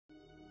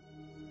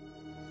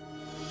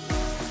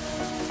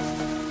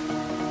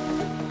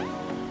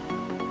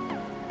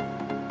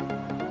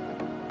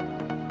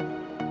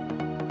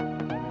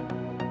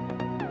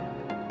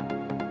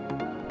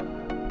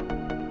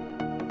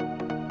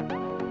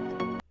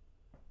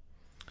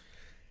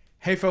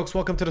Hey folks,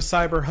 welcome to the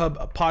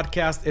CyberHub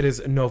podcast. It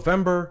is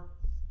November.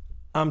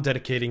 I'm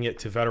dedicating it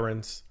to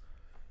veterans.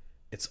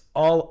 It's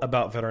all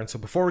about veterans. So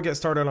before we get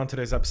started on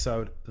today's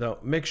episode, though,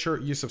 make sure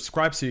you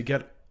subscribe so you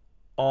get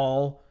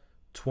all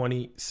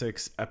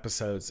 26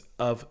 episodes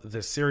of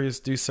this series.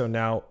 Do so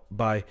now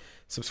by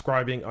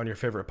subscribing on your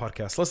favorite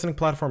podcast listening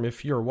platform.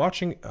 If you're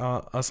watching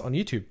us on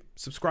YouTube,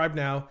 subscribe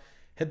now,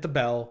 hit the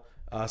bell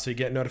so you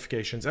get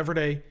notifications every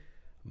day,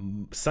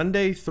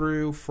 Sunday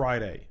through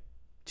Friday.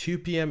 2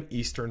 p.m.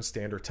 Eastern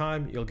Standard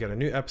Time, you'll get a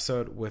new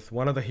episode with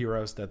one of the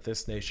heroes that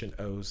this nation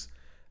owes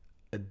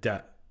a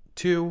debt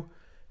to,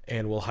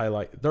 and we'll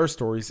highlight their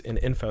stories in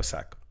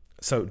Infosec.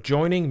 So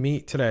joining me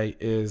today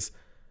is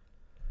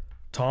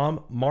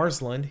Tom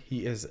Marsland.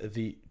 He is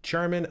the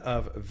chairman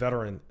of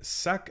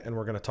Veteransec, and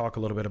we're going to talk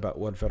a little bit about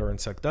what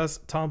Veteransec does.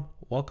 Tom,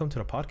 welcome to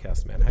the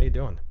podcast, man. How you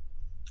doing?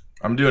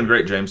 I'm doing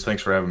great, James.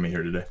 Thanks for having me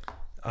here today.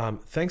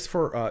 Thanks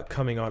for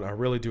coming on. I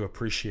really do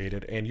appreciate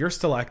it. And you're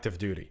still active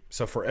duty.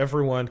 So for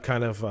everyone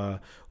kind of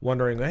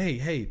wondering,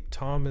 hey,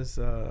 Tom is,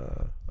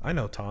 I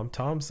know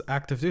Tom's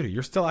active duty.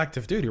 You're still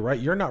active duty, right?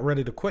 You're not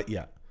ready to quit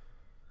yet.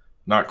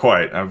 Not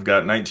quite. I've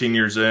got 19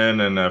 years in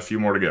and a few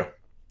more to go.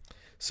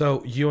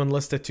 So you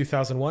enlisted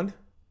 2001?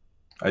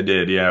 I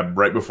did, yeah,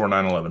 right before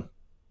 9/11.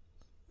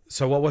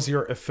 So what was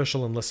your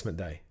official enlistment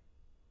day?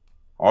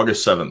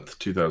 August 7th,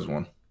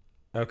 2001.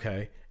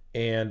 Okay.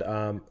 And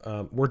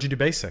where'd you do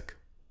basic?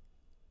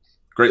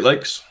 Great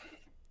Lakes.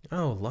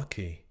 Oh,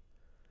 lucky.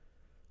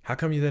 How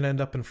come you didn't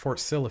end up in Fort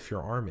Sill if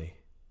you're Army?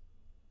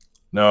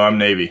 No, I'm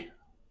Navy.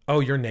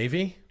 Oh, you're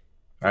Navy?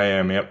 I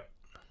am, yep.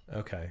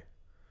 Okay.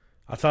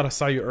 I thought I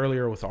saw you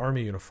earlier with the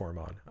Army uniform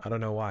on. I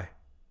don't know why.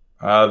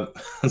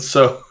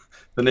 So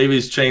the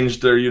Navy's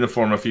changed their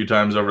uniform a few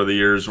times over the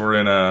years. We're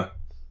in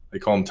they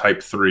call them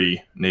Type 3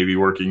 Navy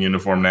working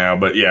uniform now.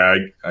 But yeah,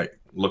 I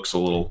looks a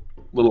little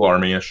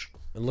Army-ish.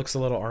 It looks a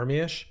little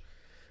Army-ish.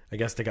 I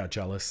guess they got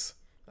jealous.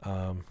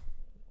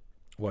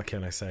 What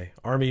can I say?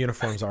 Army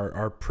uniforms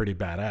are pretty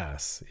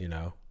badass, you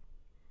know.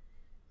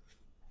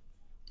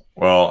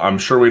 Well, I'm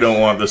sure we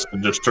don't want this to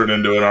just turn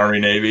into an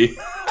Army-Navy,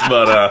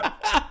 but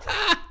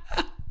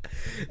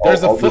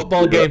there's a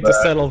football game to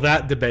settle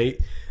that debate.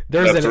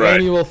 There's an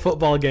annual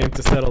football game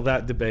to settle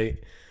that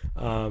debate.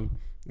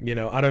 You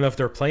know, I don't know if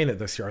they're playing it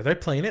this year. Are they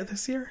playing it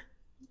this year?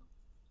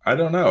 I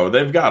don't know.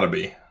 They've got to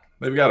be.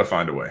 They've got to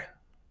find a way.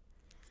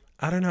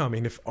 I don't know. I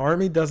mean, if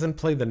Army doesn't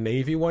play the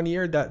Navy one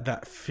year,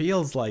 that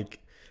feels like,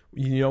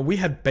 you know, we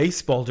had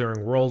baseball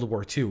during World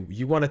War II.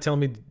 You want to tell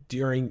me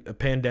during a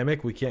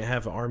pandemic we can't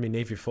have an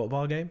Army-Navy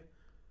football game?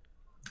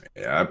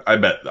 Yeah, I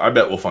bet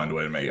we'll find a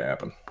way to make it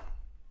happen.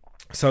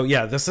 So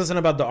yeah, this isn't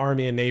about the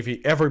Army and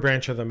Navy. Every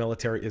branch of the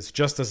military is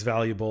just as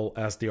valuable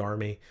as the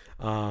Army.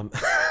 But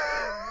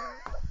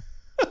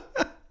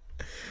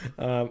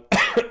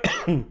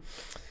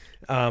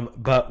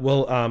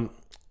we'll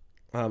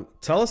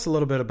tell us a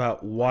little bit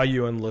about why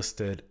you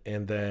enlisted,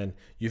 and then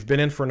you've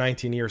been in for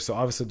 19 years, so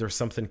obviously there's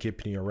something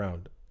keeping you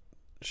around.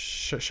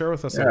 Share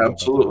with us. Yeah,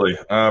 absolutely.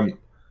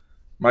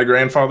 My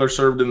grandfather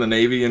served in the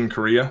Navy in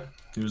Korea.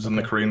 He was in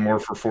the Korean War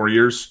for 4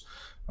 years,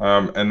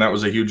 and that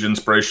was a huge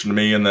inspiration to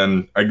me. And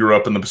then I grew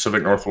up in the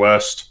Pacific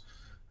Northwest,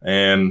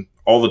 and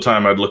all the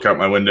time I'd look out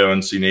my window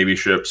and see Navy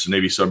ships,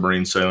 Navy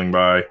submarines sailing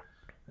by,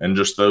 and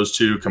just those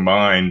two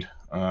combined,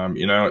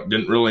 you know,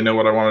 didn't really know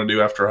what I wanted to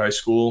do after high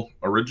school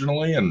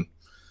originally, and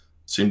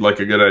seemed like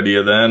a good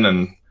idea then.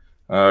 And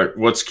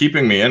what's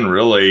keeping me in,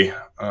 really,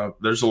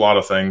 there's a lot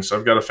of things.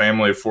 I've got a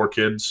family of 4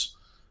 kids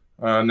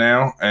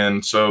now,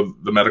 and so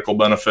the medical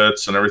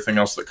benefits and everything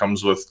else that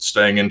comes with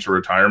staying into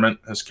retirement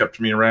has kept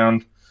me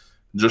around.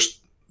 Just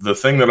the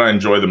thing that I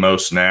enjoy the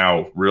most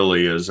now,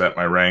 really, is at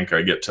my rank,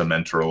 I get to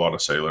mentor a lot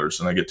of sailors,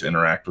 and I get to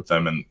interact with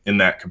them in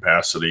that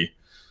capacity.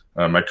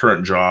 My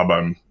current job,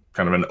 I'm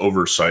kind of an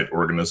oversight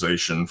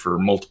organization for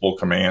multiple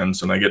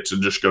commands, and I get to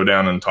just go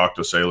down and talk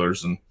to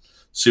sailors and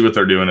see what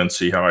they're doing and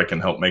see how I can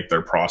help make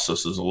their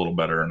processes a little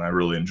better. And I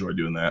really enjoy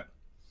doing that.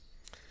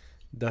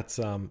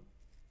 That's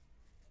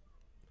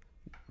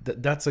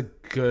that's a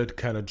good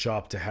kind of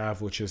job to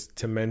have, which is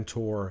to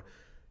mentor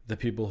the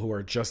people who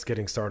are just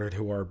getting started,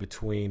 who are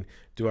between,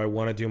 do I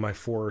want to do my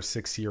 4 or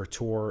 6 year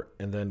tour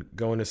and then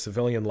go into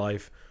civilian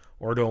life,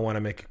 or do I want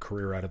to make a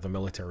career out of the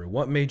military?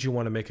 What made you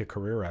want to make a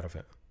career out of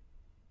it?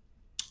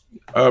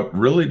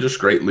 Really just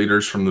great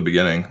leaders from the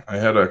beginning. I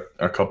had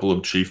a couple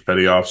of chief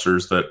petty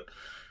officers that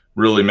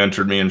really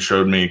mentored me and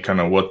showed me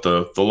kind of what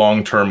the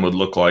long term would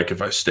look like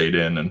if I stayed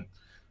in, and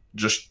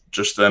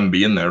just them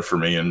being there for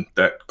me, and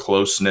that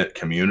close-knit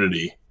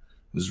community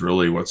is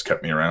really what's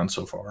kept me around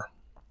so far.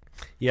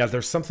 Yeah,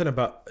 there's something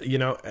about, you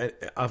know,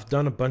 I've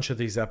done a bunch of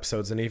these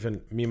episodes, and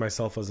even me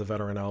myself as a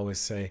veteran, I always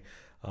say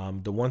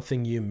the one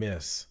thing you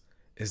miss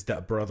is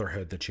that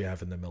brotherhood that you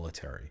have in the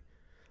military.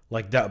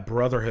 Like, that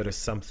brotherhood is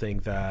something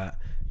that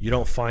you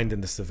don't find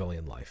in the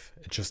civilian life.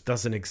 It just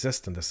doesn't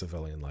exist in the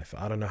civilian life.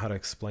 I don't know how to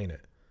explain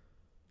it.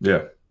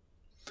 Yeah.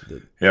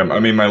 Yeah. I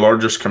mean, my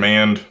largest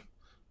command,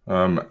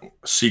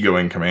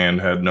 seagoing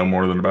command, had no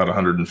more than about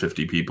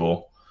 150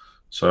 people.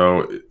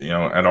 So,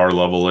 at our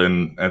level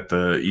at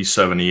the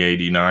E7,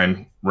 E8,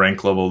 E9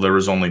 rank level, there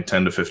was only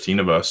 10 to 15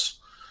 of us.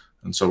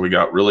 And so we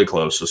got really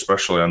close,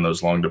 especially on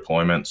those long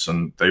deployments.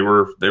 And they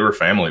were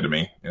family to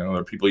me.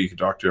 They're people you could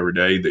talk to every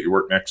day, that you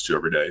work next to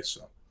every day.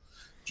 So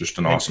just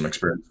an awesome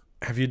experience.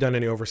 Have you done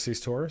any overseas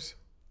tours?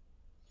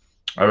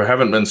 I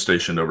haven't been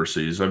stationed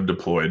overseas. I've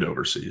deployed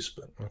overseas,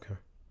 but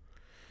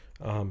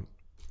okay.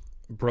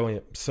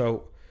 Brilliant.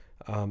 So,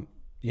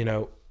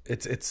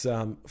 it's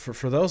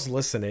for those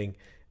listening,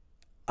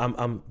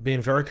 I'm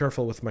being very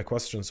careful with my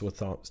questions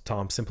with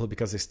Tom, simply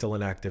because he's still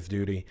in active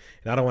duty,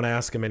 and I don't want to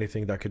ask him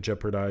anything that could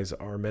jeopardize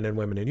our men and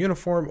women in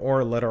uniform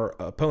or let our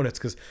opponents,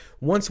 because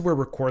once we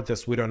record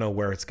this, we don't know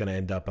where it's going to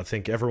end up. I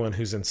think everyone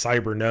who's in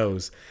cyber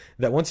knows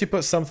that once you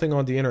put something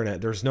on the internet,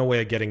 there's no way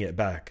of getting it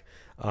back.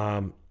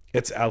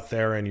 It's out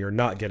there and you're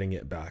not getting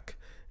it back.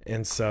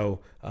 And so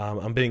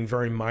I'm being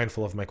very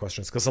mindful of my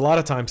questions, because a lot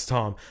of times,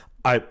 Tom,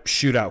 I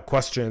shoot out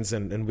questions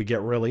and we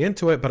get really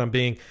into it, but I'm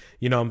being,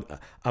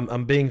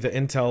 I'm being the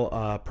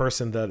intel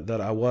person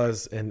that I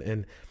was,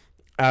 and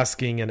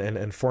asking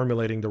and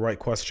formulating the right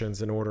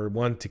questions in order,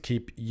 one, to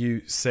keep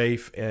you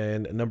safe,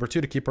 and number two,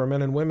 to keep our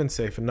men and women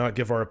safe and not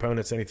give our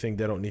opponents anything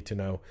they don't need to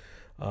know.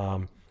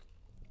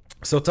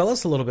 So tell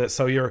us a little bit.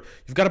 So you've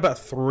got about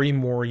 3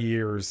 more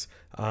years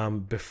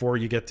before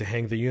you get to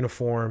hang the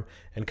uniform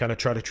and kind of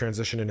try to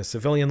transition into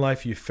civilian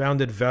life. You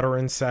founded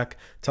Veteransec.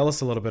 Tell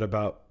us a little bit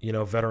about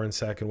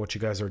Veteransec and what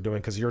you guys are doing,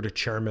 because you're the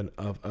chairman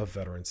of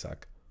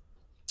Veteransec.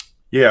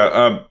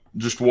 Yeah,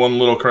 just one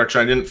little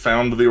correction. I didn't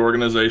found the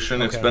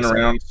organization. Okay, it's been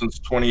around since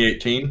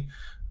 2018,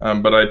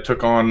 but I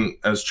took on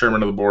as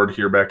chairman of the board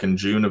here back in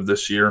June of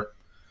this year.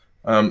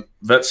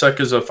 VetSec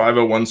is a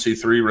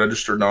 501c3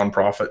 registered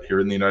nonprofit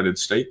here in the United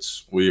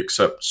States. We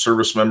accept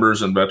service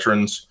members and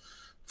veterans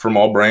from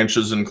all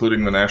branches,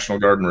 including the National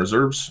Guard and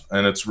Reserves.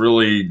 And it's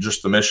really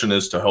just, the mission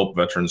is to help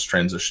veterans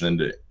transition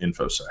into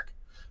Infosec.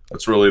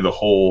 That's really the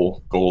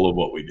whole goal of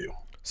what we do.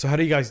 So how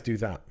do you guys do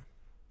that?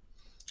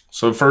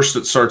 So first,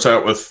 it starts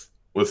out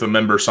with a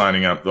member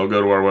signing up. They'll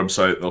go to our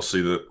website. They'll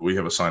see that we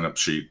have a sign-up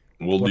sheet.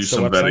 We'll do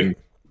some vetting.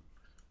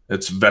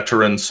 It's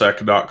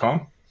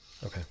veteransec.com.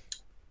 Okay.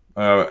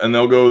 And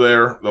they'll go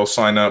there, they'll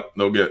sign up,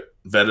 they'll get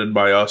vetted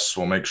by us.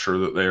 We'll make sure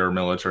that they are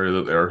military,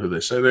 that they are who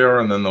they say they are,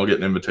 and then they'll get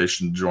an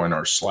invitation to join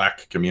our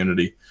Slack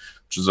community,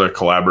 which is a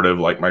collaborative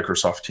like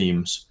Microsoft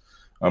Teams.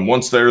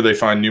 Once there, they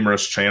find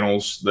numerous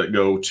channels that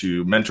go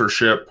to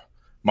mentorship,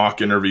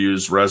 mock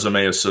interviews,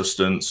 resume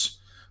assistance.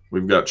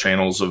 We've got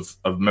channels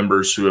of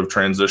members who have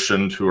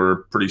transitioned, who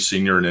are pretty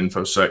senior in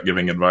InfoSec,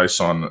 giving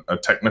advice on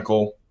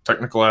technical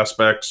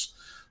aspects.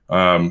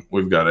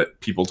 We've got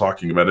people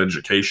talking about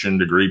education,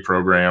 degree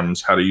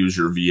programs, how to use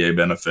your VA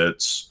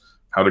benefits,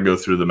 how to go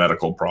through the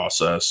medical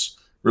process,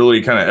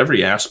 really kind of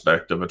every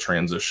aspect of a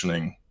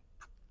transitioning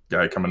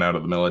guy coming out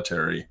of the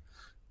military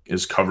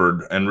is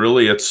covered. And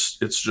really it's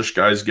just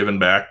guys giving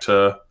back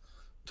to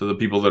the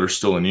people that are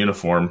still in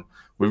uniform.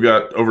 We've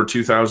got over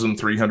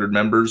 2,300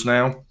 members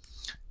now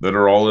that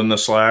are all in the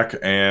Slack,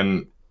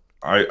 and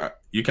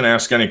you can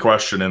ask any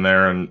question in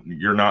there, and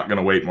you're not going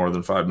to wait more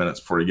than 5 minutes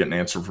before you get an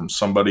answer from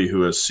somebody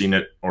who has seen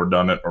it or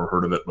done it or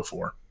heard of it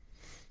before.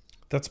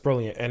 That's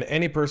brilliant. And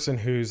any person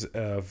who's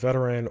a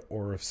veteran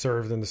or have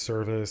served in the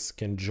service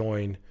can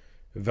join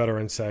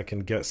Veteransec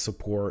and get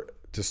support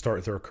to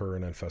start their career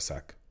in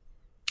InfoSec.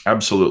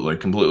 Absolutely.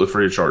 Completely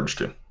free of charge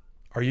too.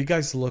 Are you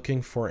guys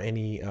looking for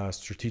any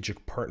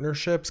strategic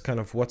partnerships? Kind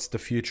of what's the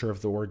future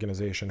of the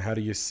organization? How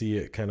do you see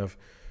it kind of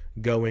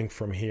going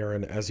from here?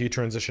 And as you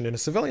transition into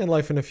civilian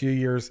life in a few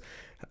years,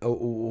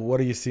 what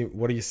do you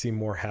see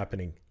more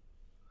happening?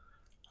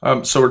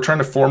 So we're trying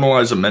to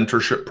formalize a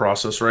mentorship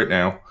process right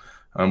now.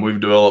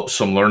 We've developed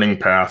some learning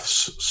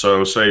paths.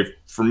 So say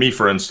for me,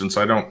 for instance,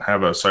 I don't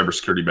have a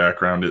cybersecurity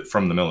background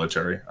from the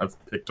military. I've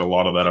picked a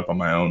lot of that up on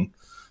my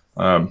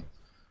own.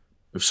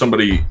 If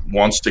somebody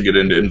wants to get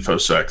into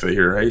InfoSec, they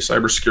hear, hey,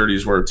 cybersecurity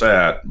is where it's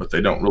at, but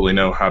they don't really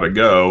know how to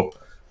go.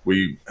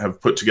 We have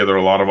put together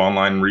a lot of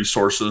online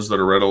resources that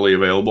are readily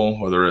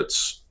available, whether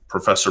it's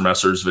Professor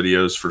Messer's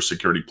videos for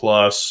Security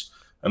Plus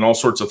and all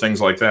sorts of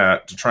things like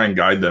that, to try and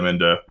guide them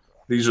into,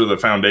 these are the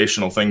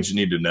foundational things you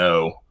need to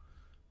know,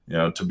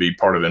 to be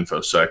part of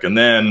InfoSec. And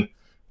then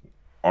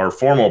our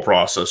formal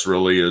process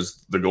really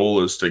is, the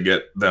goal is to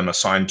get them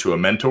assigned to a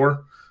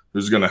mentor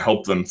who's going to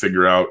help them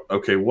figure out,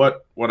 okay,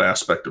 what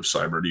aspect of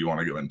cyber do you want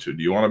to go into?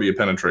 Do you want to be a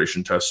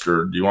penetration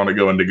tester? Do you want to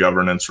go into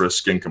governance,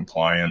 risk, and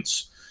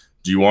compliance?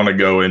 Do you want to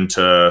go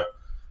into,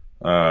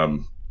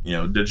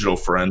 digital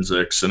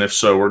forensics? And if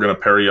so, we're going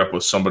to pair you up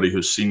with somebody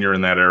who's senior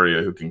in that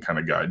area who can kind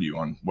of guide you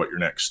on what your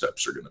next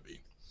steps are going to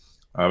be.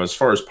 As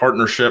far as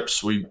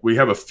partnerships, we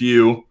have a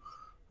few.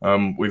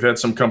 We've had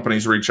some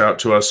companies reach out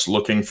to us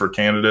looking for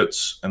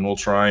candidates, and we'll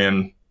try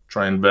and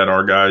vet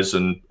our guys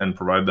and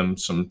provide them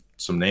some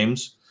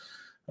names.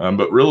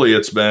 But really,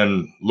 it's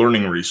been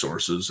learning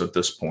resources at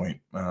this point.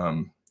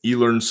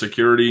 eLearn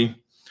Security,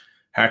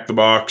 Hack the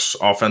Box,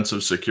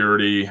 Offensive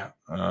Security,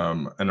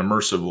 and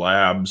Immersive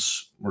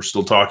Labs. We're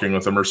still talking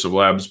with Immersive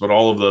Labs, but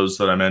all of those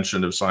that I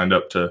mentioned have signed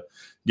up to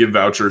give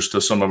vouchers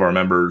to some of our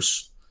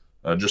members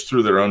just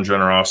through their own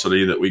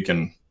generosity, that we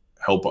can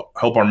help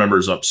our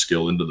members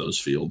upskill into those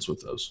fields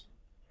with those.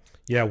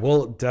 Yeah,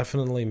 we'll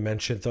definitely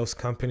mention those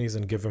companies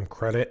and give them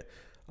credit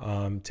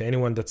to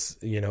anyone that's,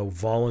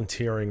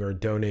 volunteering or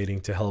donating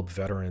to help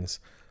veterans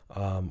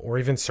or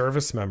even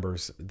service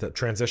members that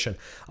transition.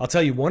 I'll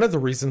tell you, one of the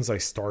reasons I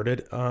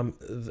started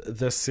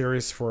this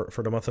series for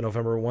the month of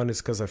November, one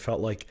is because I felt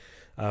like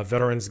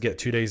veterans get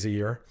 2 days a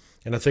year.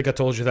 And I think I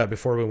told you that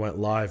before we went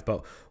live,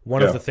 but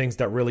one of the things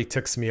that really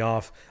ticks me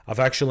off, I've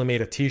actually made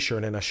a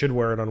t-shirt, and I should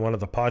wear it on one of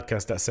the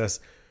podcasts, that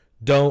says,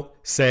 "Don't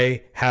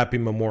say Happy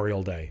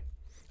Memorial Day."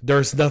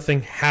 There's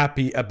nothing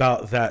happy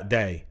about that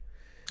day.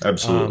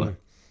 Absolutely.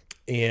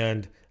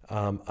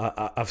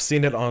 I've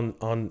seen it on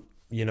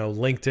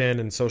LinkedIn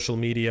and social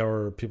media,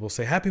 or people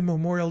say Happy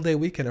Memorial Day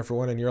weekend,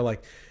 everyone. And you're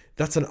like,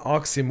 that's an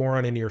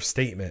oxymoron in your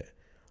statement.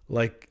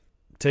 Like,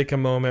 take a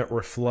moment,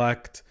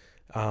 reflect.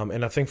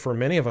 And I think for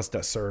many of us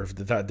that served,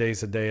 that day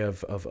is a day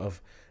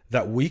of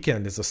that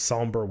weekend is a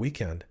somber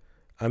weekend.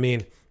 I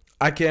mean,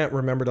 I can't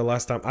remember the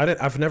last time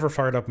I've never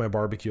fired up my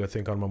barbecue, I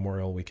think, on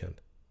Memorial weekend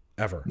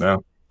ever.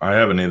 No, I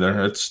haven't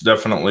either. It's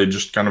definitely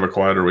just kind of a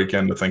quieter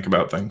weekend to think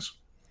about things.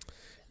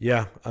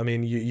 Yeah. I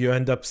mean, you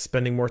end up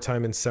spending more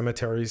time in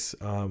cemeteries,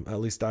 at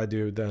least I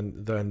do,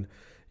 than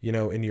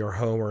in your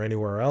home or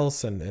anywhere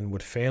else, and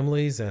with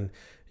families. And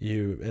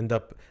you end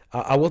up,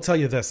 I will tell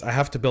you this, I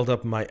have to build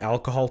up my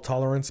alcohol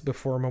tolerance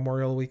before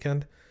Memorial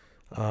weekend,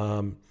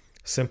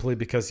 simply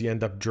because you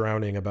end up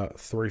drowning about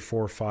 3,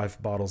 4,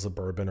 5 bottles of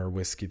bourbon or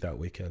whiskey that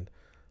weekend.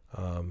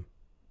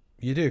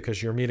 You do,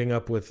 because you're meeting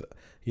up with,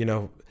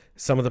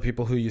 some of the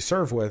people who you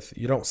serve with,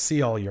 you don't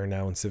see all year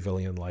now in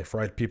civilian life,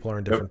 right? People are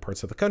in different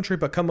parts of the country,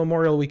 but come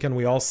Memorial weekend,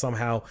 we all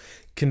somehow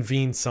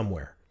convene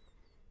somewhere.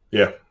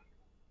 Yeah.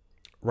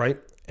 Right?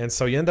 And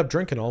so you end up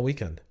drinking all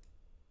weekend.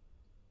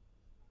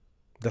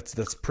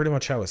 That's pretty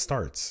much how it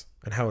starts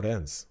and how it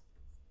ends.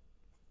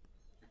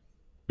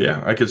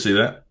 Yeah, I could see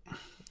that.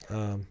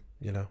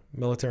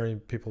 Military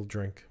people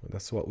drink.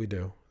 That's what we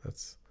do.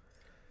 That's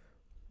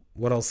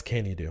what else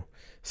can you do?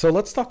 So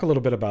let's talk a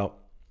little bit about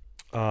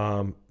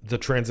the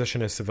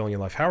transition to civilian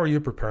life. How are you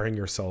preparing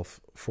yourself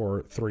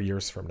for 3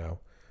 years from now?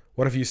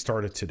 What have you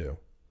started to do?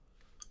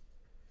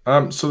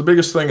 So the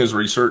biggest thing is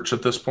research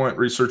at this point,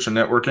 research and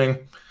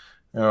networking.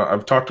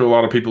 I've talked to a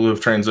lot of people who have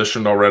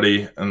transitioned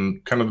already,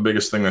 and kind of the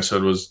biggest thing I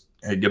said was,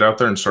 hey, get out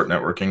there and start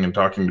networking and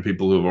talking to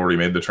people who have already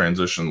made the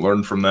transition,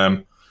 learn from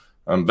them.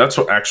 That's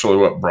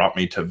what brought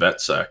me to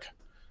Veteransec.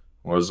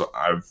 Was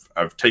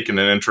I've taken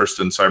an interest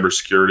in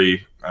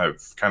cybersecurity.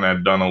 I've kind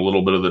of done a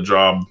little bit of the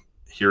job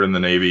here in the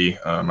Navy.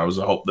 I was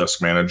a help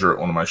desk manager at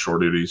one of my shore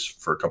duties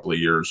for a couple of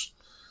years.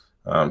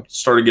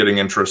 Started getting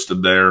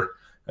interested there,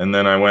 and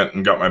then I went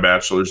and got my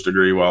bachelor's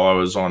degree while I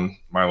was on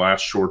my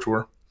last shore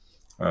tour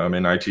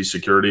in IT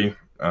security.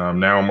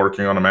 Now I'm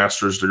working on a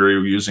master's degree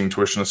using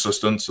tuition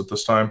assistance at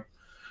this time,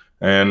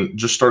 and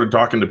just started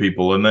talking to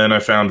people. And then I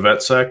found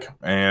Veteransec,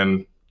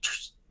 and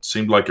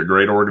seemed like a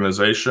great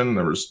organization.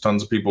 There was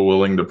tons of people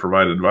willing to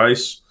provide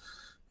advice.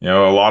 A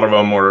lot of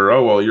them were,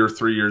 "Oh, well, you're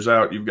 3 years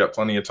out. You've got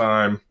plenty of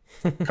time.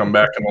 Come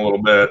back in a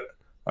little bit."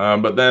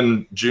 But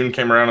then June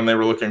came around and they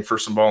were looking for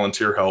some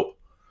volunteer help.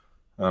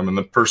 And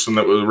the person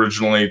that was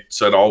originally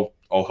said, I'll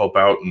help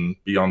out and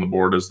be on the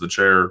board as the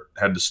chair,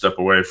 had to step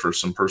away for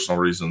some personal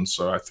reasons.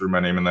 So I threw my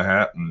name in the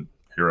hat, and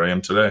here I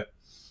am today.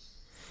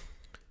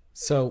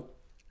 So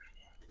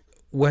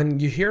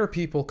when you hear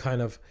people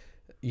kind of,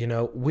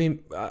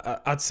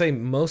 I'd say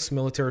most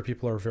military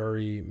people are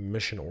very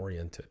mission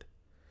oriented.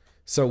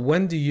 So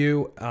when do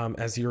you,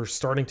 as you're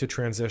starting to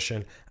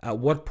transition, at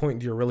what point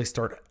do you really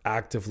start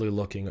actively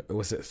looking?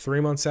 Was it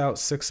 3 months out,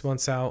 6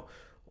 months out?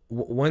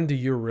 When do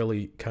you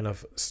really kind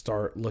of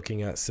start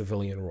looking at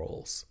civilian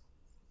roles?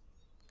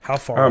 How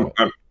far?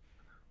 I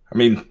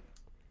mean,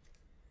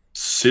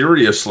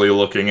 seriously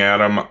looking at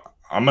them,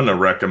 I'm going to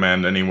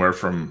recommend anywhere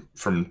from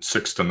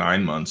 6 to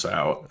 9 months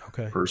out.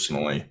 Okay.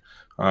 Personally.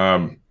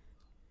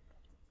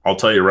 I'll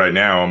tell you right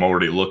now, I'm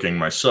already looking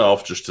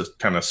myself just to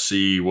kind of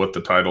see what the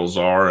titles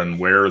are and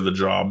where the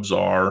jobs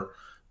are.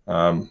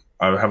 I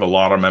have a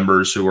lot of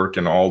members who work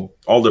in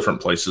all different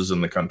places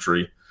in the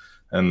country,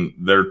 and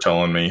they're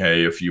telling me,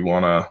 hey, if you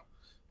want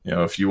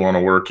to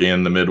work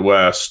in the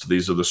Midwest,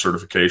 these are the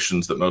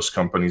certifications that most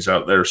companies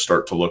out there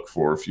start to look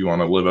for. If you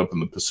want to live up in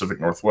the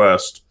Pacific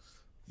Northwest,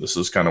 this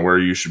is kind of where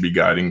you should be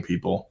guiding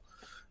people.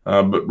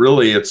 But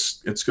really,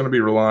 it's going to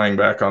be relying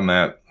back on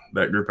that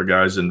group of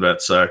guys in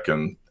Veteransec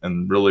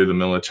and really the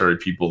military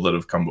people that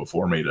have come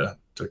before me to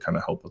kind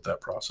of help with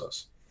that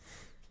process.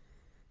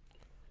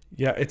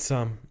 Yeah, it's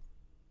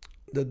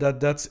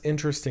that's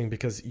interesting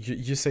because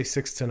you say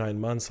 6 to 9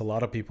 months. A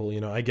lot of people,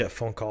 I get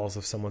phone calls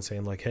of someone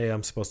saying like, "Hey,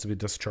 I'm supposed to be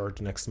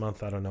discharged next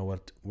month. I don't know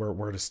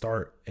where to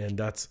start," and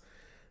that's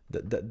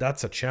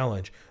a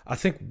challenge. I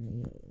think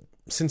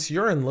since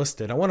you're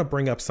enlisted, I want to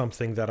bring up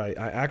something that I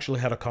actually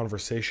had a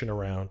conversation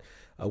around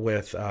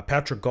with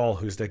Patrick Gall,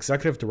 who's the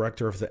executive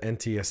director of the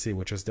NTSC,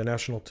 which is the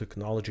National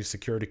Technology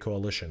Security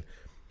Coalition.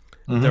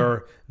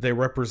 They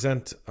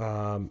represent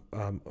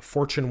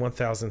Fortune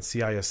 1000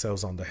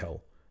 CISOs on the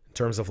Hill in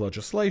terms of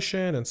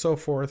legislation and so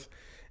forth.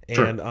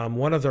 And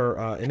one of their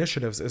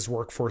initiatives is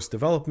workforce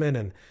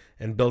development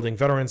and building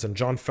veterans. And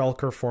John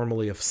Felker,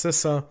 formerly of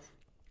CISA,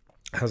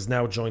 has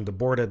now joined the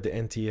board at the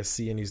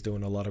NTSC, and he's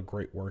doing a lot of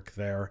great work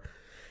there.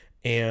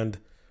 And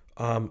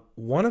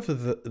one of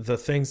the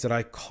things that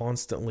I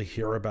constantly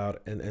hear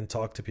about and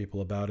talk to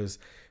people about is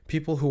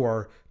people who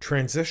are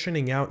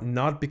transitioning out,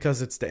 not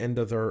because it's the end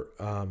of their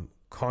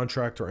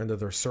contract or end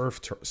of their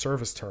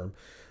service term,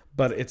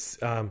 but it's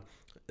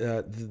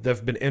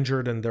they've been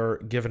injured and they're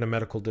given a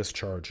medical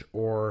discharge,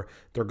 or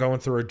they're going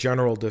through a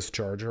general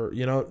discharge, or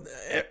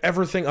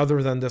everything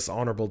other than this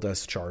honorable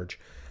discharge.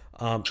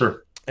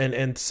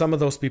 And some of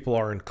those people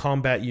are in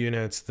combat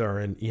units. They're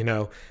in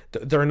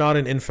they're not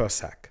in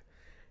Infosec.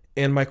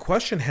 And my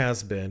question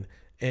has been,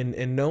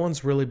 and no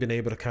one's really been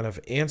able to kind of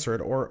answer it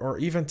or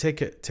even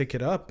take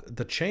it up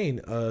the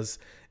chain,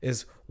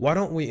 is why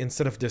don't we,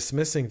 instead of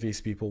dismissing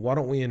these people, why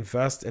don't we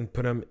invest and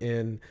put them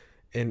in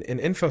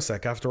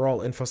Infosec? After all,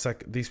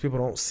 Infosec, these people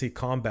don't see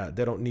combat.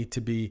 They don't need to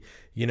be,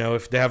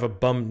 if they have a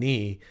bum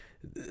knee,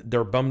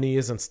 their bum knee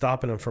isn't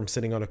stopping them from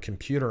sitting on a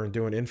computer and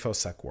doing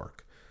Infosec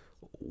work.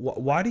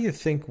 Why do you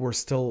think we're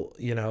still,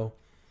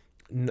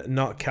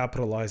 not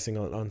capitalizing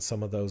on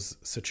some of those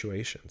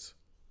situations?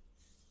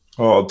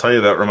 Well, I'll tell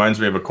you, that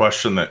reminds me of a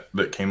question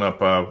that came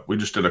up. We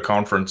just did a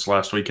conference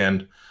last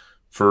weekend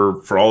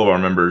for all of our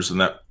members, and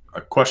that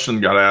a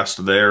question got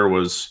asked there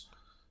was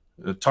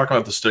talking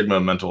about the stigma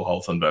of mental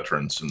health in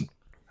veterans. And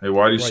hey,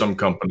 why do some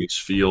companies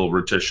feel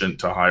reticent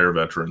to hire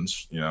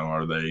veterans?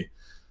 Are they,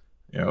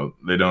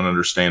 they don't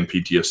understand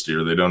PTSD,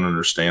 or they don't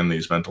understand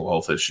these mental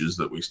health issues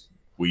that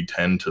we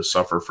tend to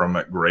suffer from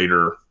at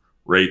greater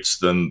rates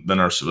than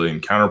our civilian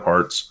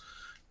counterparts.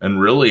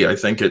 And really, I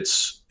think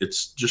it's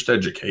just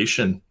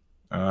education.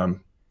 I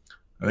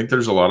think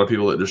there's a lot of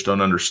people that just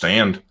don't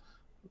understand.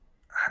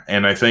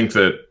 And I think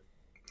that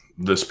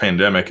this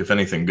pandemic, if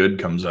anything good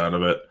comes out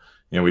of it,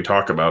 we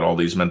talk about all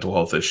these mental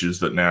health issues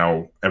that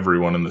now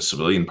everyone in the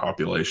civilian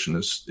population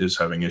is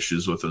having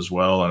issues with as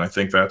well. And I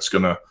think that's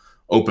going to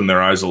open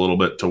their eyes a little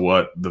bit to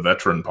what the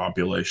veteran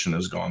population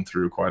has gone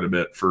through quite a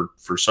bit for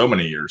so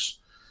many years.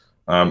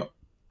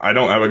 I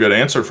don't have a good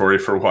answer for you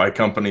for why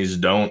companies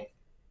don't,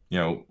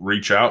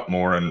 reach out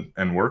more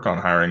and work on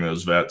hiring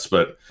those vets.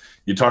 But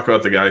you talk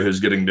about the guy who's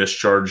getting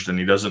discharged and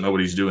he doesn't know what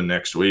he's doing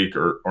next week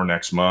or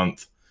next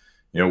month.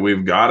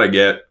 We've got to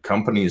get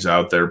companies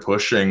out there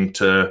pushing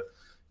to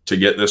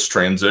get this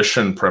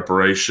transition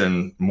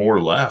preparation more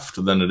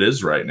left than it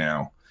is right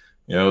now.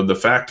 The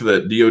fact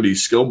that DoD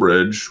Skill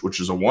Bridge, which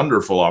is a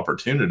wonderful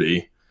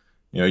opportunity,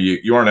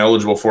 you aren't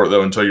eligible for it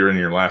though until you're in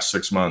your last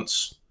 6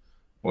 months.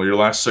 Well, your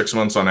last 6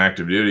 months on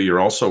active duty, you're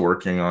also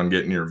working on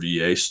getting your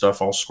VA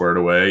stuff all squared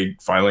away,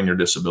 filing your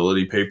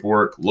disability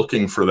paperwork,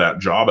 looking for that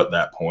job at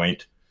that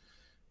point.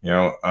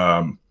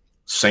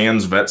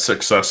 SANS Vet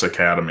Success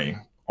Academy,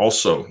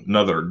 also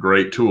another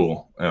great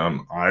tool.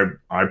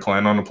 I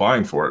plan on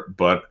applying for it,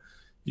 but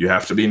you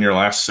have to be in your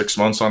last 6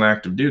 months on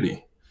active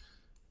duty.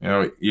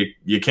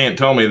 You can't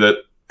tell me that,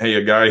 hey,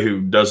 a guy who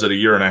does it a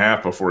year and a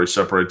half before he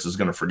separates is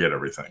going to forget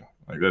everything.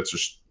 Like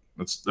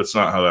that's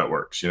not how that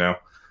works.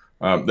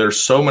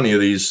 There's so many of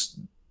these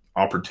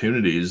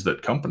opportunities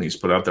that companies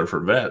put out there for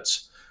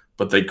vets,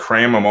 but they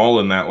cram them all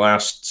in that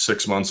last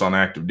 6 months on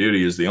active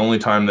duty is the only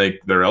time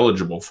they're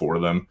eligible for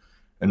them.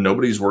 And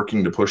nobody's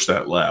working to push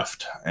that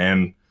left.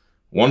 And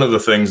one of the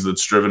things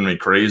that's driven me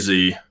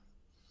crazy,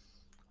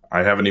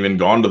 I haven't even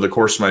gone to the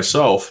course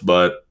myself,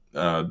 but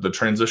the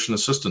transition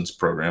assistance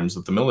programs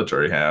that the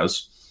military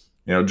has,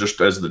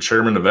 just as the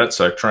chairman of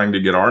Vetsec, trying to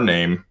get our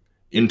name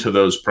into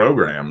those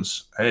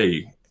programs.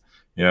 Hey,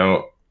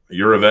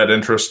 you're a vet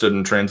interested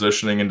in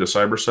transitioning into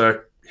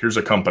cybersec, here's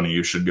a company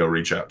you should go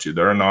reach out to.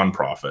 They're a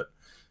nonprofit.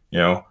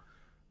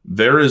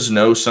 There is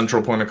no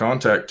central point of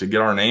contact to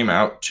get our name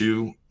out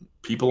to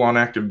people on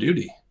active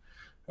duty.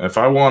 If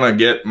I want to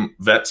get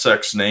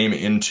VetSec's name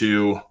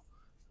into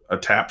a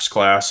TAPS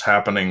class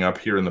happening up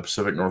here in the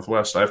Pacific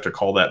Northwest, I have to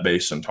call that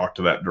base and talk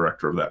to that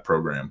director of that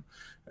program.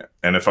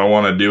 And if I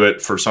want to do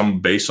it for some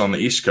base on the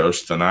East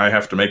Coast, then I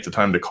have to make the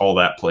time to call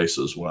that place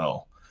as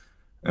well.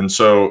 And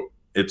so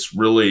it's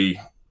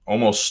really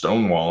almost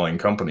stonewalling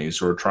companies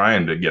who are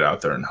trying to get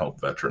out there and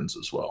help veterans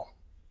as well.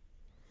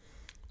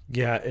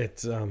 Yeah,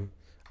 it's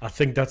I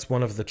think that's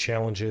one of the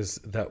challenges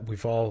that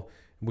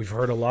we've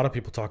heard a lot of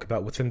people talk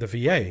about within the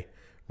VA,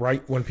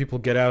 right? When people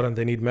get out and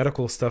they need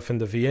medical stuff in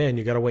the VA and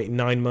you got to wait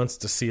 9 months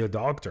to see a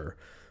doctor.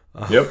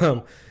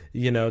 Yep.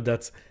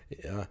 That's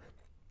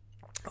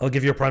I'll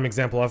give you a prime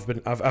example. I've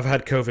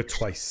had COVID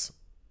twice.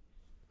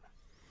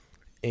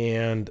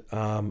 And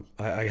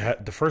I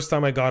had the first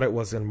time I got it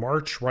was in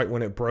March, right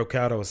when it broke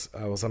out. I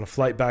was on a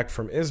flight back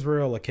from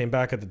Israel. I came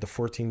back, I did the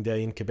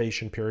 14-day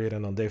incubation period,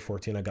 and on day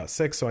 14 I got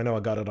sick, so I know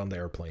I got it on the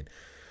airplane.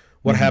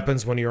 What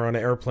happens when you're on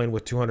an airplane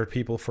with 200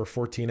 people for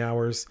 14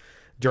 hours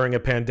during a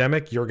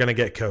pandemic? You're going to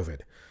get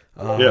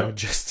COVID.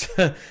 Just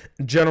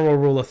general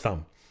rule of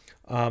thumb.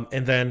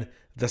 And then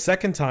The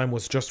second time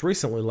was just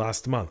recently,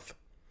 last month.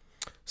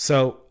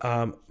 So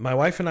my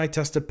wife and I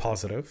tested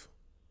positive,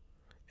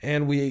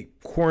 and we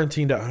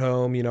quarantined at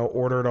home,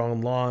 ordered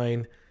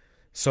online,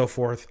 so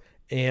forth.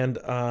 And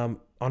on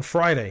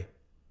Friday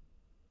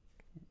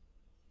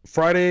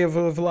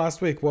of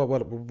last week, we're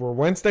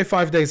Wednesday,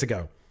 5 days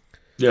ago.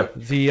 Yeah.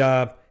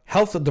 The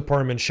health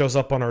department shows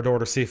up on our door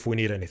to see if we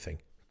need anything.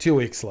 2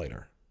 weeks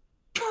later.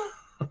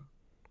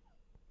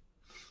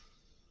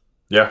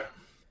 Yeah.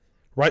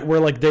 Right? We're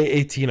like day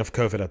 18 of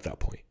COVID at that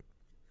point.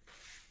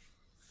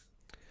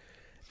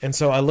 And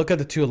so I look at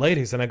the two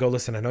ladies and I go,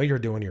 listen, I know you're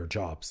doing your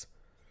jobs.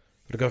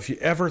 But I go, if you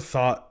ever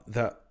thought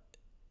that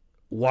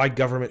why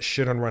government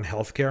shouldn't run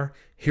healthcare,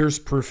 here's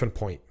proof and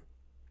point.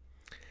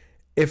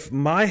 If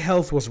my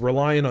health was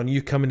relying on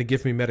you coming to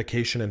give me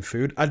medication and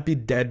food, I'd be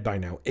dead by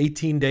now.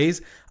 18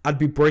 days, I'd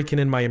be breaking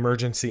in my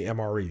emergency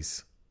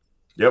MREs.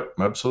 Yep,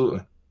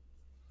 absolutely.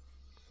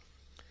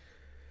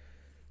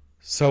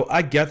 So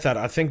I get that.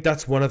 I think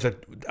that's one of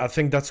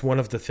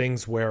the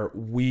things where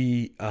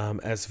we,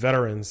 as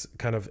veterans,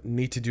 kind of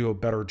need to do a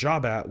better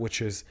job at,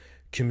 which is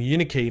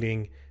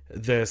communicating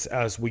this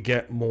as we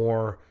get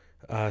more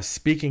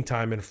speaking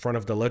time in front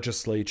of the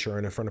legislature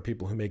and in front of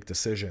people who make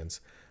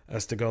decisions,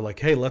 as to go like,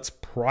 hey, let's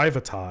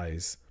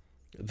privatize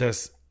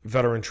this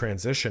veteran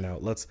transition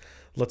out. Let's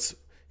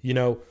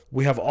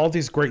we have all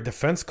these great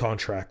defense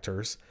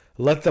contractors.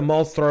 Let them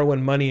all throw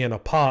in money in a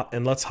pot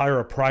and let's hire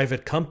a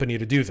private company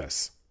to do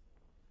this.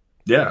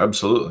 Yeah,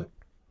 absolutely.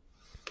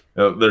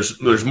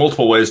 There's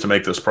multiple ways to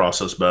make this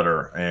process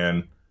better,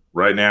 and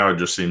right now it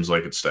just seems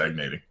like it's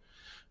stagnating.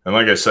 And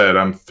like I said,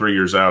 I'm 3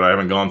 years out. I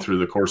haven't gone through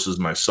the courses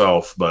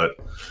myself, but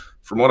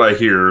from what I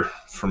hear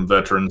from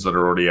veterans that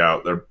are already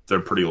out, they're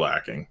pretty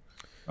lacking.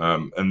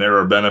 And there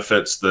are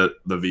benefits that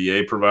the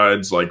VA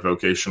provides, like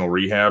vocational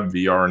rehab,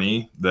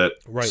 VR&E, that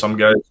some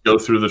guys go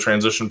through the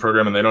transition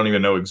program and they don't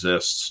even know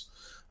exists.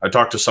 I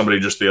talked to somebody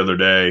just the other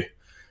day,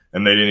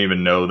 and they didn't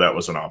even know that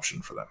was an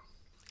option for them.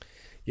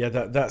 Yeah,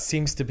 that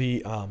seems to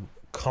be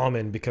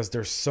common, because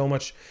there's so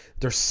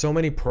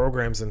many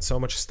programs and so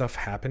much stuff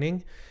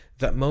happening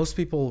that most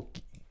people,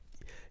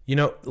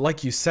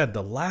 like you said,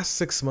 the last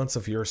 6 months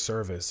of your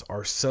service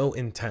are so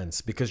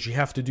intense because you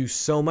have to do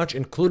so much,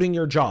 including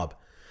your job.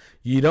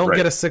 You don't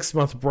get a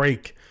 6-month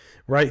break,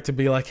 right? To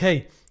be like,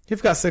 hey,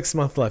 you've got 6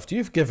 months left.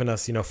 You've given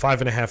us,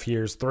 5.5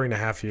 years,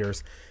 3.5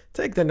 years.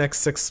 Take the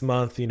next 6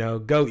 months,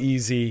 go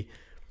easy.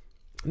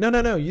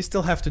 No. You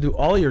still have to do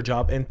all your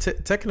job. And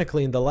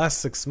technically in the last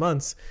 6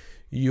 months,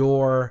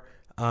 you're,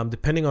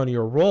 depending on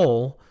your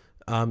role,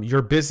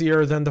 you're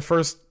busier than the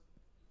first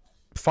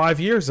 5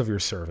 years of your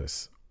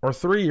service or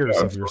 3 years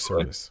of your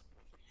service.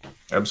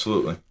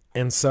 Absolutely.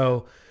 And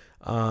so,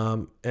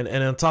 and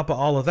on top of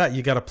all of that,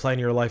 you got to plan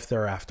your life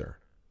thereafter.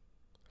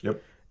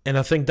 Yep. And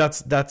I think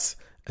that's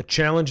a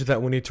challenge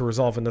that we need to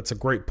resolve. And that's a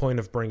great point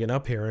of bringing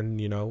up here. And,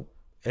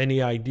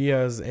 any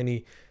ideas,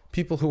 any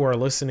people who are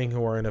listening,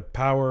 who are in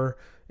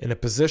a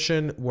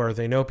position where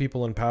they know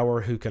people in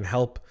power who can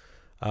help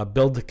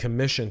build the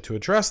commission to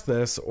address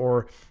this,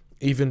 or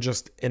even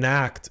just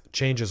enact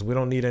changes. We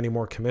don't need any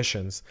more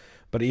commissions,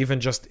 but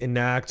even just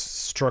enact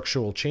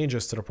structural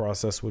changes to the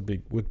process would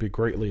be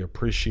greatly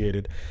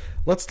appreciated.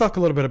 Let's talk a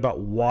little bit about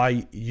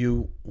why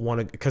you want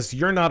to, because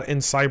you're not in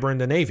cyber in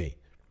the Navy.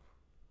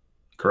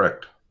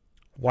 Correct.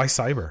 Why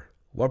cyber?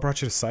 What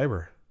brought you to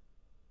cyber?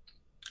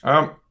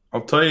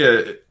 I'll tell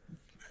you,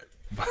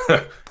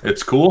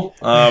 it's cool.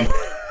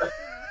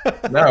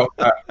 No,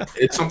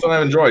 it's something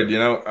I've enjoyed.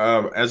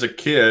 As a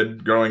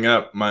kid growing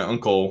up, my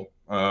uncle,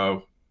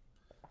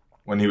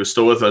 when he was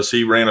still with us,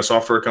 he ran a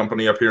software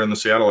company up here in the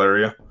Seattle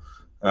area.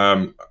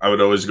 I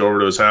would always go over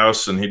to his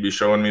house, and he'd be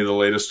showing me the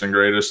latest and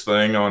greatest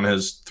thing on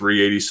his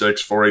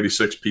 386,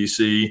 486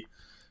 PC.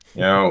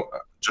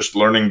 Just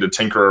learning to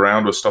tinker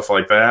around with stuff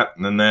like that.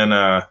 And then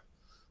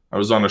I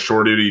was on a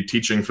shore duty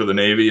teaching for the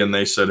Navy, and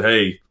they said,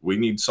 hey, we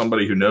need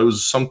somebody who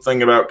knows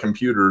something about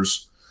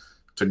computers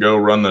to go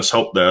run this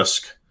help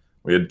desk.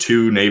 We had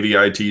 2 Navy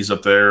ITs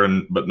up there,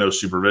 but no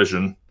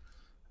supervision.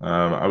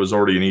 I was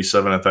already an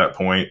E7 at that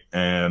point,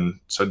 and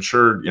said,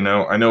 sure,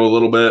 I know a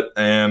little bit,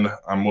 and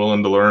I'm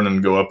willing to learn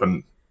and go up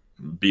and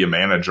be a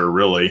manager,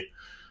 really.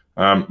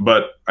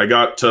 But I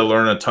got to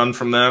learn a ton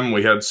from them.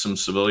 We had some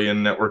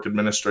civilian network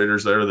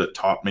administrators there that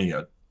taught me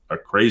a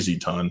crazy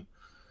ton.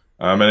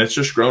 And it's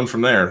just grown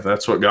from there.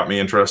 That's what got me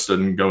interested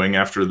in going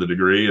after the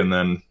degree, and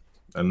then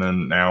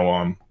now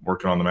I'm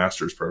working on the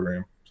master's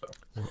program. So.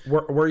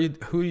 Who are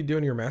you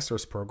doing your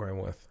master's program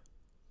with?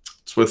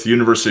 It's with the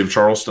University of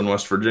Charleston,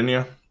 West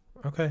Virginia.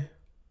 Okay.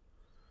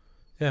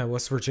 Yeah,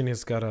 West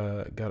Virginia's got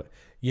there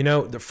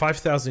are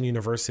 5,000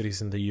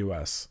 universities in the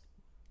U.S.,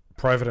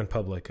 private and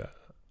public.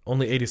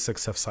 Only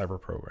 86 have cyber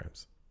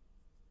programs.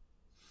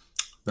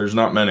 There's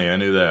not many. I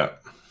knew that.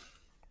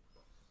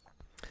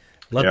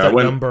 Let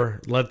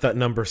that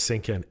number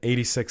sink in.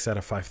 86 out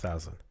of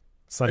 5,000.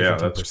 It's not even 10%.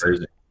 That's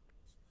crazy.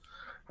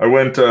 I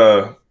went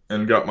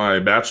and got my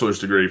bachelor's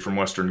degree from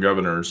Western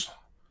Governors,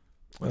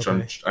 which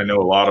I know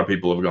a lot of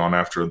people have gone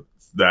after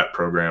that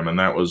program, and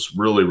that was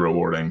really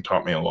rewarding.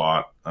 Taught me a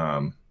lot.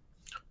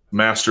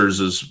 master's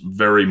is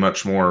very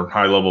much more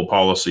high level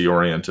policy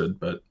oriented,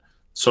 but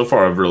so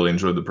far I've really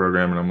enjoyed the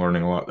program and I'm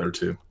learning a lot there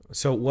too.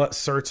 So what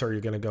certs are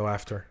you going to go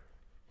after?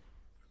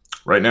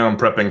 Right now I'm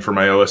prepping for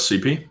my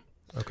OSCP.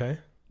 Okay.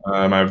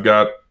 I've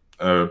got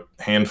a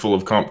handful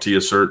of CompTIA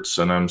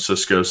certs, and I'm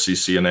Cisco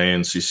CCNA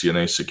and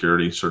CCNA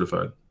security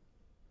certified.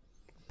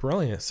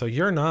 Brilliant. So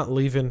you're not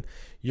leaving.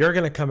 You're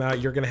going to come out.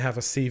 You're going to have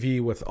a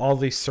CV with all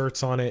these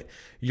certs on it.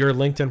 Your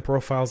LinkedIn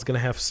profile is going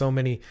to have so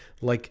many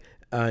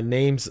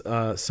names,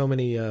 so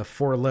many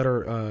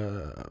four-letter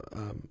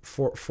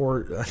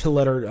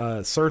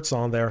certs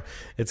on there.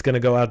 It's going to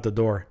go out the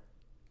door.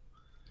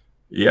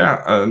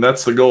 Yeah,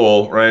 that's the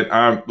goal, right?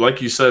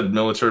 Like you said,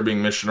 military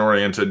being mission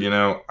oriented.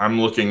 I'm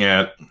looking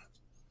at.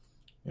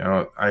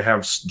 I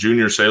have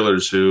junior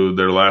sailors who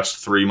their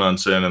last 3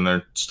 months in, and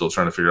they're still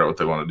trying to figure out what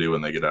they want to do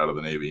when they get out of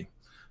the Navy.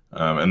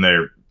 And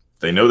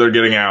they know they're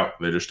getting out.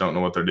 They just don't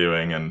know what they're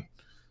doing. And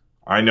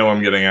I know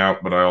I'm getting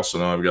out, but I also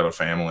know I've got a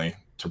family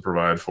to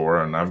provide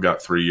for, and I've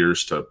got 3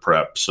 years to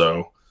prep.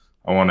 So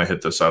I want to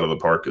hit this out of the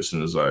park as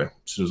soon as I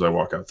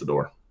walk out the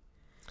door.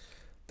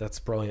 That's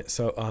brilliant.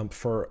 So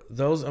for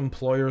those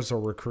employers or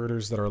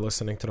recruiters that are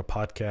listening to the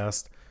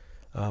podcast,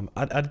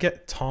 I'd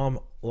get Tom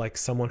like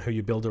someone who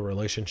you build a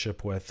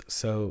relationship with.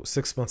 So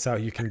 6 months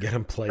out, you can get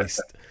him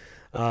placed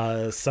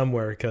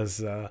somewhere,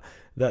 because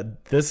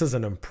this is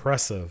an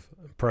impressive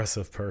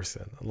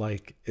person.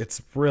 Like,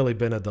 it's really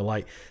been a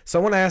delight. So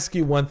I want to ask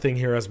you one thing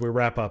here as we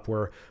wrap up.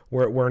 We're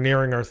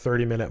nearing our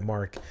 30-minute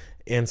mark.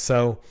 And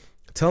so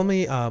tell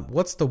me,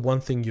 what's the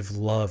one thing you've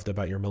loved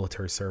about your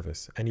military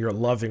service and you're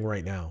loving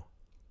right now?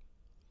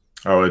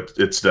 Oh,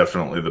 it's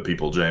definitely the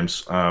people,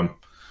 James.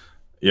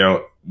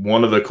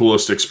 One of the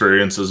coolest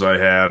experiences I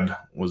had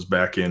was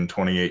back in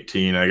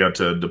 2018. I got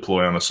to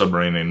deploy on a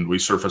submarine, and we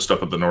surfaced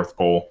up at the North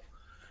Pole,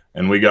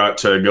 and we got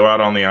to go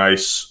out on the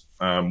ice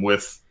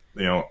with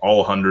all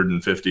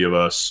 150 of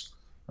us,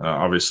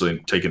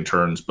 obviously taking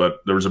turns. But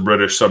there was a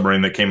British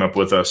submarine that came up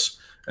with us,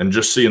 and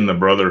just seeing the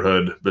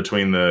brotherhood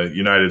between the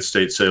United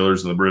States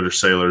sailors and the British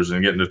sailors,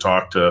 and getting to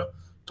talk to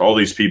all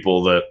these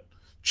people that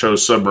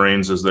chose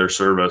submarines as their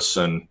service,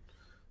 and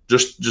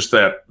just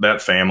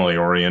that family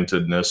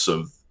orientedness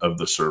of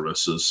the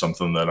service is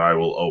something that I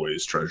will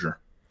always treasure.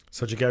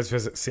 So did you guys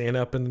visit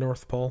Santa up in the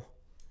North Pole?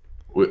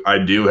 I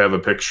do have a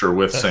picture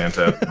with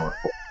Santa at the North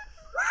Pole.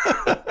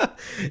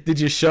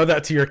 Did you show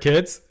that to your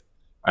kids?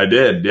 I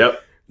did.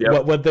 Yep.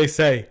 What'd they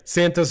say?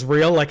 Santa's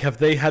real? Like, have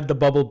they had the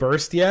bubble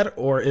burst yet,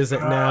 or is it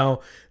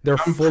now they're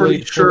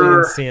fully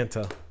in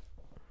Santa?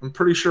 I'm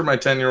pretty sure my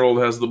 10-year-old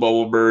has the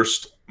bubble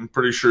burst. I'm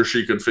pretty sure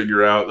she could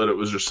figure out that it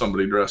was just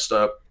somebody dressed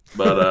up.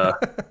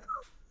 But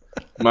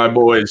my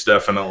boys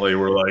definitely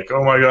were like,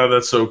 "Oh my God,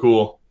 that's so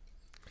cool."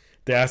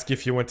 They ask you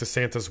if you went to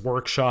Santa's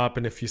workshop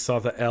and if you saw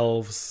the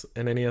elves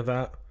and any of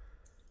that?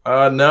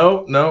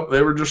 No.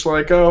 They were just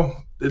like, "Oh,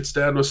 it's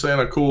Dad with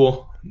Santa,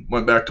 cool."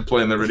 Went back to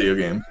playing their video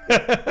game.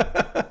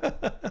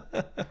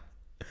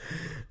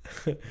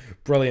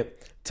 Brilliant.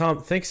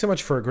 Tom, thanks so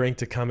much for agreeing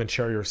to come and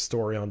share your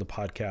story on the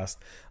podcast.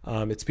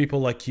 It's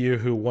people like you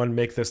who, one,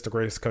 make this the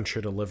greatest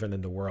country to live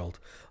in the world.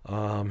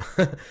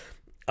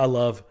 I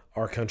love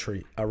our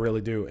country. I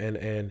really do.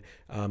 And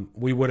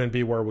we wouldn't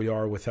be where we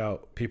are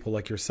without people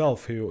like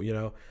yourself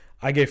who,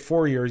 I gave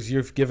 4 years,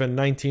 you've given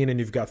 19, and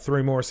you've got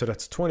 3 more. So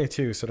that's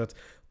 22. So that's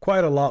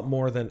quite a lot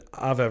more than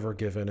I've ever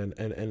given.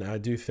 And I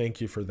do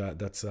thank you for that.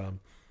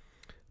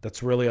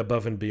 That's really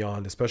above and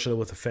beyond, especially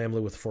with a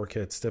family with 4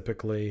 kids.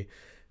 Typically,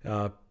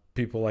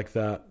 people like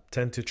that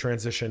tend to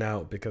transition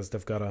out because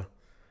they've got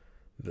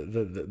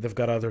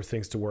other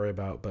things to worry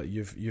about. But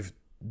you've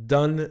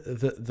done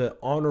the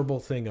honorable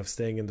thing of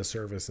staying in the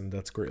service, and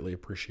that's greatly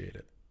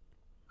appreciated.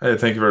 Hey,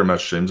 thank you very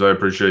much, James. I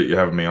appreciate you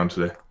having me on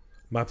today.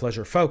 My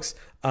pleasure. Folks,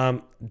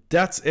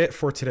 that's it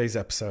for today's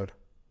episode.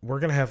 We're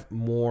going to have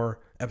more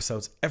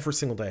episodes every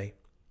single day,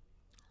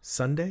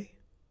 Sunday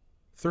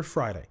through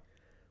Friday.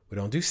 We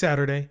don't do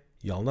Saturday.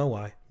 Y'all know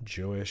why. I'm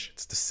Jewish.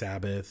 It's the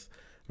Sabbath.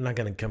 I'm not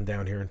going to come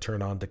down here and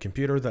turn on the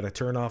computer that I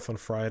turn off on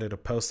Friday to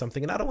post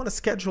something, and I don't want to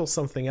schedule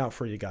something out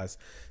for you guys.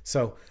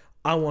 So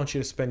I want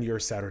you to spend your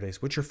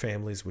Saturdays with your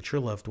families, with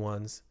your loved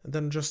ones, and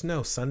then just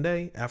know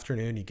Sunday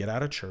afternoon, you get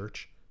out of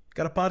church, you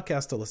got a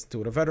podcast to listen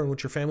to, a veteran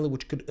with your family,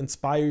 which could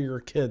inspire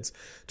your kids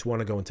to want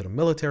to go into the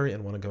military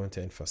and want to go into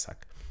Infosec.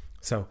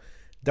 So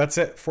that's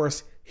it for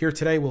us here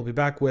today. We'll be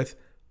back with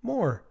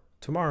more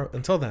tomorrow.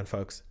 Until then,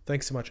 folks,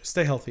 thanks so much.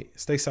 Stay healthy,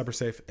 stay cyber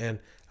safe, and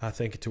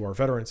thank you to our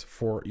veterans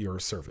for your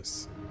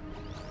service.